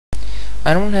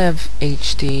I don't have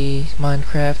HD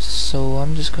Minecraft, so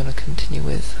I'm just gonna continue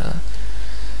with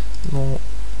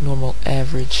normal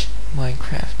average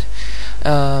Minecraft.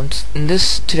 In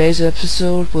today's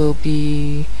episode will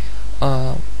be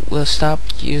we'll stop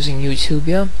using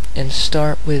Utopia and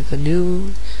start with a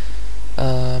new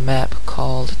map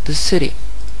called the city.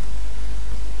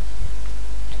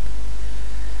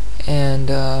 And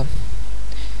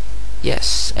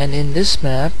yes, and in this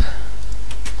map,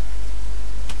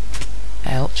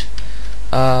 ouch,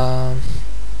 yeah,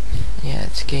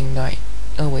 it's getting night.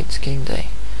 Oh wait, it's getting day.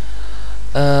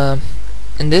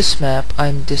 In this map,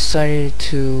 I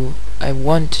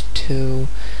want to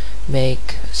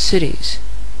make cities.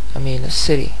 I mean, a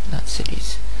city, not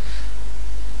cities.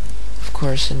 Of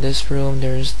course, in this room,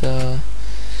 there's the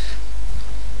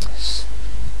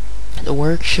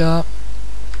workshop,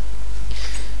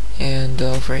 and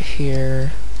over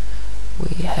here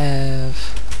we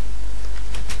have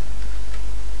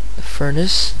the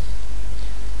furnace.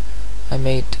 I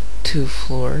made 2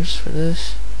 floors for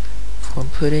this. I'm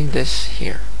putting this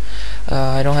here.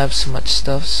 I don't have so much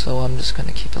stuff, so I'm just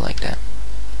gonna keep it like that.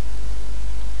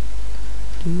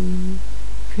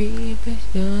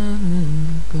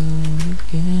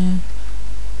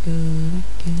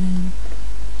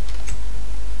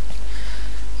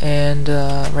 And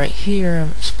right here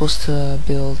I'm supposed to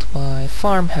build my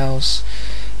farmhouse,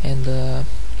 and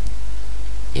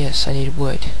yes, I need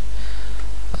wood.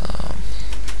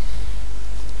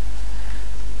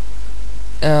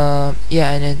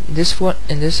 Yeah, and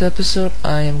in this episode,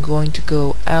 I am going to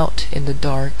go out in the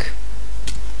dark,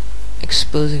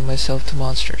 exposing myself to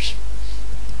monsters.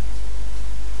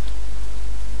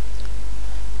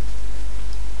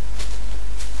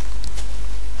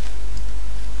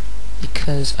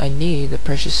 Because I need the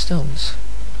precious stones.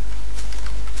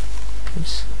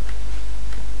 Oops.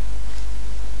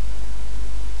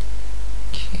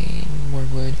 Okay, more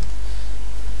wood.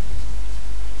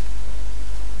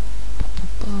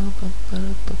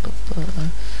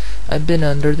 I've been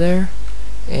under there,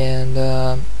 and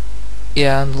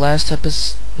yeah, in the last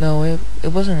episode. No, it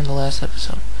wasn't in the last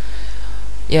episode.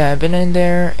 Yeah, I've been in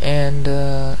there, and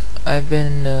I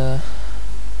haven't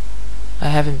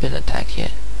been attacked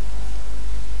yet.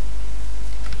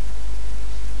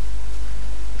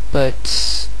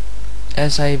 But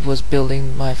as I was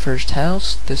building my first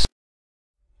house, this.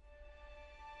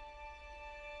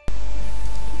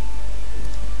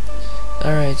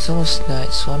 Alright, it's almost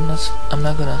night, so I'm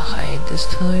not gonna hide this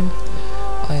time.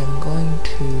 I am going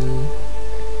to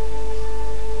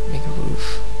make a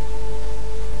roof.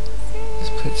 Let's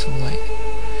put some light.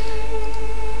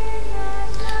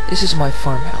 This is my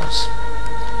farmhouse.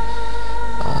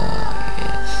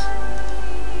 Yes.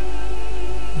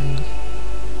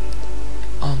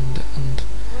 And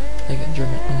like a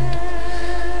German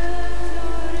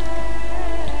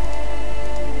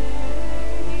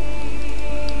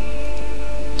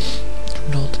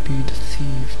not be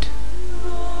deceived.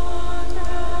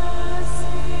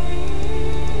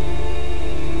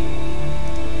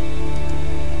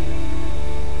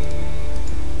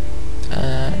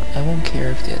 I won't care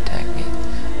if they attack me.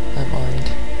 I'm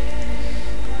armed.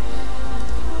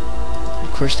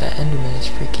 Of course, that Enderman is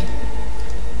freaky.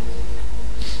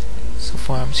 So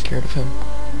far, I'm scared of him.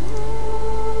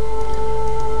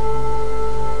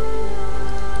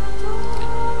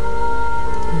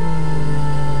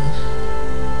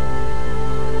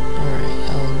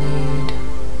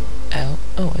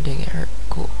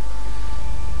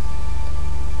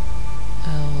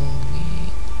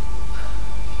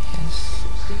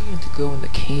 Go in the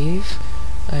cave.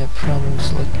 I have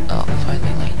problems looking. Oh,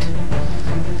 finally light.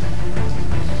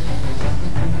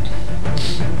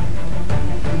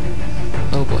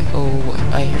 Oh boy, oh boy.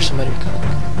 I hear somebody coming.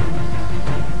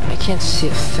 I can't see a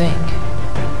thing.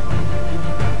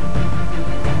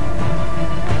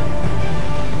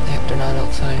 Heck, they're not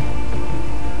outside.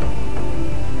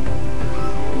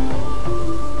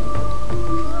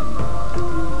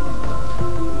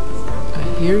 I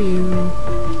hear you.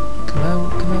 Come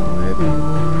out wherever you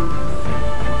are.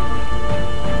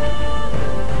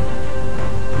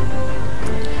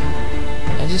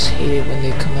 I just hate it when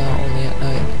they come out only at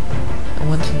night. I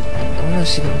want to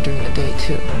see them during the day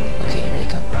too. Okay, here they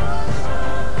come.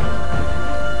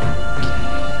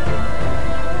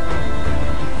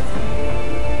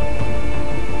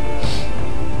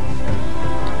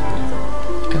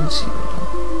 I don't see them.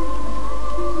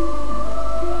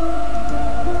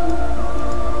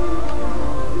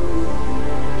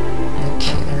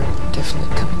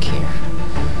 Definitely coming here.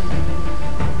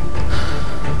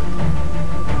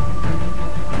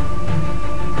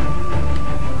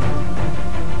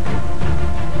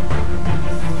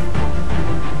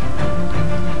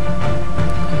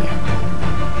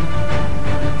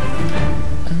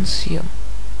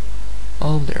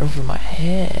 my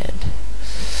head.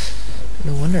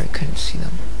 No wonder I couldn't see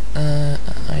them. I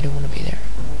don't want to be there.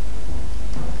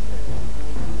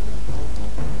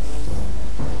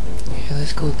 Yeah,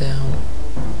 let's go down.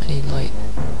 I need light.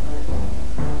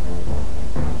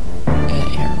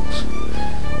 And arrows.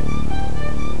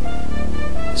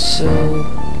 So,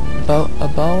 a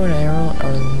bow and arrow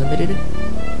are limited.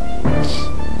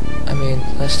 I mean,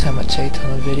 last time I checked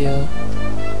on a video,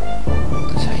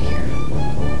 what's that here?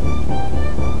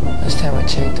 Last time I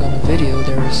checked on a video,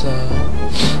 there was no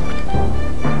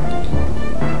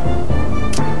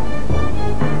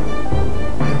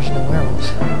arrows.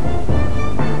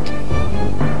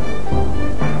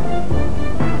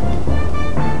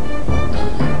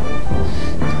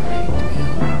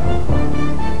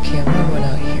 Okay, I'm not going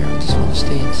out here. I just want to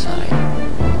stay inside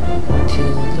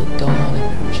till the dawn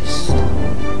emerges.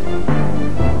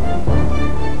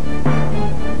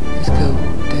 Let's go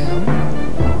down.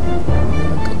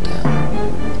 Go down.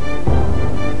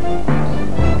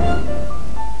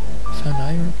 Found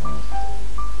iron.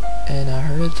 And I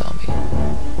heard a zombie.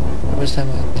 First time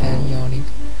I'm 10 yawning.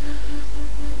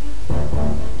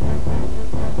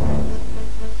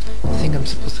 I think I'm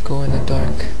supposed to go in the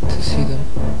dark to see them.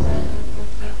 I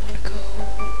don't want to go.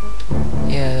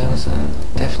 Yeah, that was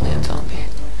definitely a zombie.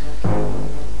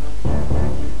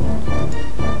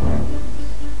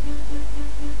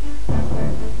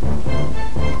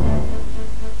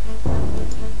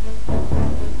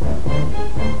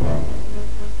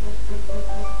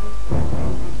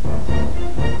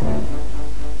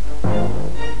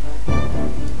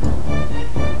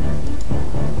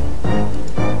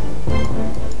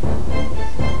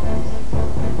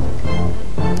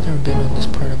 Never been on this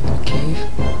part of the cave.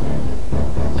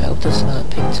 I hope that's not a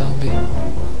pig zombie.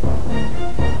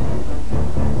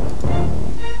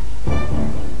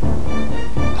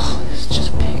 Oh, this is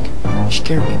just a pig. You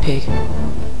scared me, pig.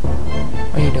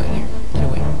 What are you doing here? Get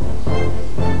away.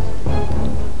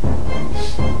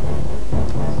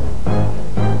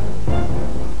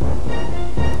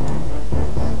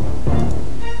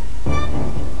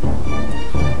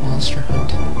 Monster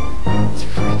hunt. It's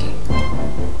freaky.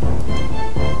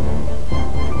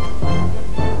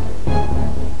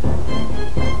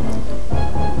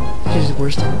 This is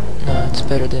worse than... No, it's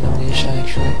better than Amnesia,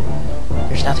 actually.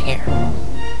 There's nothing here. I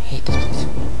hate this place.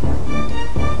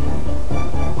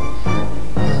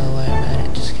 While I'm at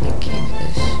it, just gonna keep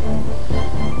this.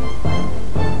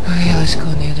 Okay, let's go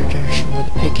in the other direction where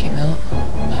the pig came out.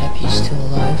 I'm happy he's still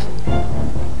alive.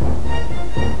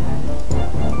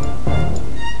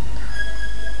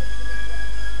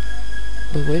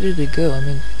 But where did they go? I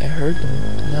mean, I heard them.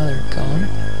 Now they're gone.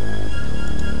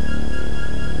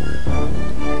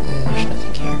 There's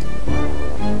nothing here.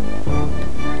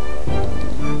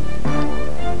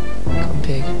 Come,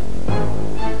 pig.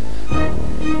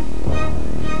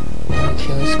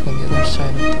 Okay, let's go on the other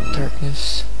side of the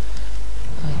darkness.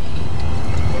 I hate.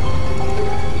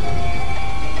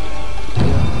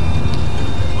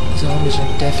 Yeah. Zombies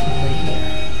are definitely here.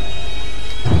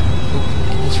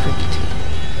 Ooh, and it's freaky too.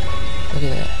 Look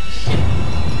at that.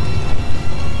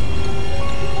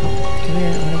 Come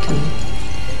here, I wanna kill you.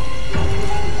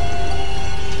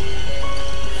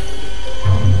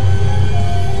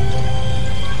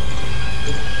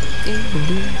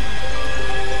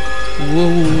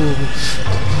 Whoa.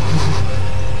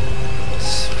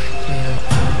 Freak me out.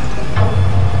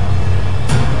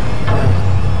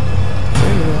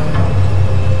 There you are.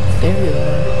 There you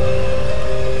are.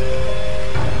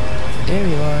 There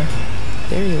you are.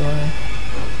 There you are.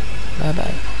 Bye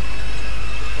bye.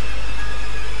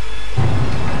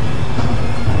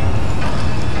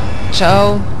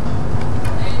 Ciao.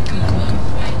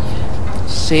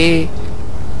 See?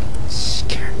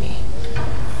 Scare me.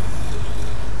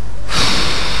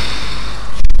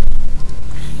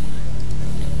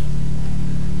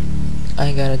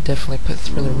 I gotta definitely put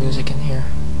thriller music in here.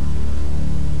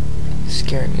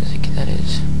 Scary music, that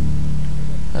is.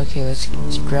 Okay, let's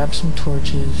grab some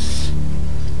torches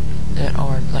that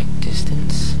are like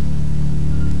distance.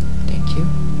 Thank you.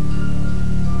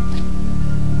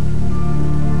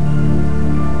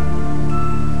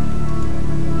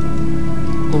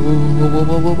 Whoa.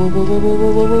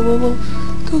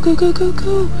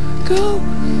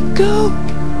 Go.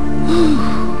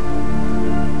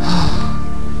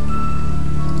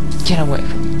 Get away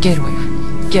from me. Get away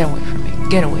from me. Get away from me.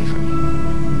 Get away from me.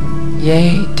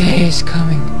 Yay, day is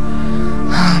coming.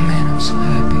 Oh man, I'm so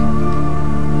happy.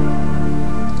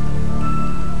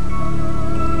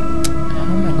 How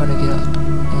am I gonna get up?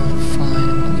 Fine,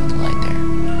 I'm gonna leave the light there.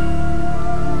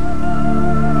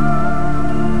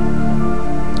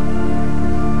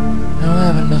 I don't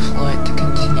have enough light to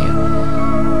continue.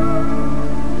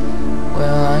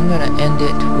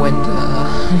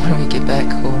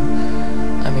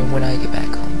 when I get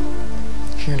back home.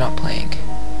 If you're not playing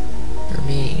your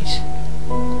meetings.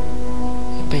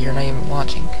 But you're not even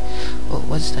watching. Oh,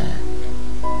 what's that?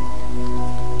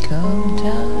 Come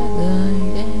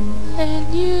twilight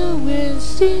and you will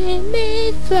see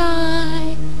me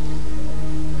fly.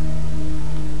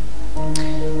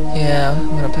 Yeah, I'm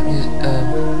gonna put music.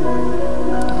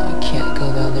 I can't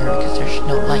go down there because there's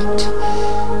no light.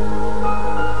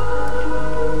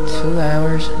 2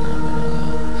 hours and I'm gonna go.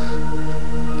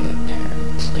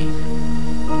 Apparently.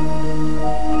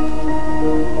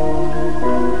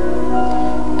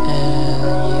 And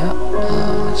yeah,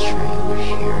 let's try over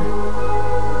here.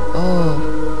 Oh,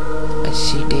 I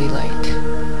see daylight.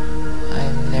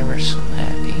 I'm never so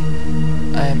happy.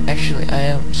 I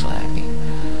am so happy.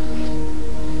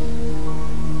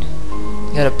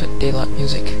 Gotta put daylight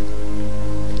music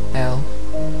now.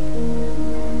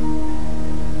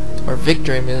 Or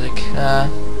victory music. Gotta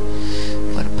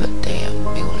put damn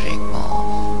music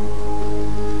on.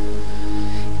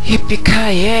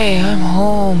 Yippee-ki-yay, I'm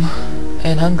home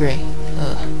and hungry.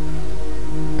 Ugh.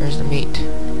 Where's the meat?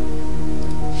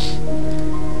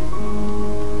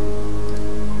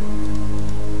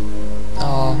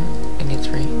 Oh, I need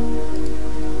 3.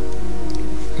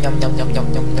 Yum yum yum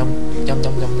yum yum yum yum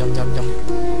yum yum yum yum yum.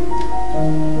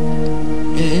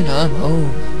 And I'm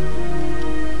home.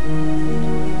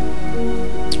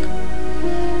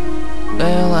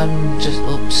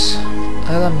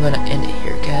 Well, I'm gonna end it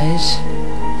here, guys.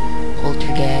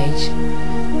 Poltergeist.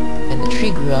 And the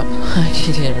tree grew up. I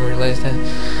didn't realize that.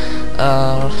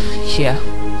 Yeah.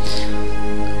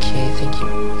 Okay, thank you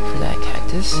for that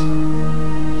cactus. I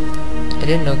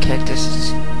didn't know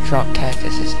cactuses drop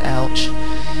cactuses. Ouch.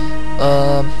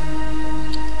 I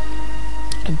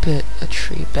put a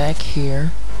tree back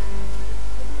here.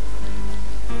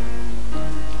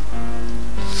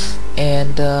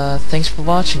 And thanks for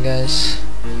watching, guys.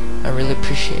 I really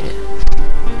appreciate it.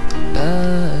 Bye.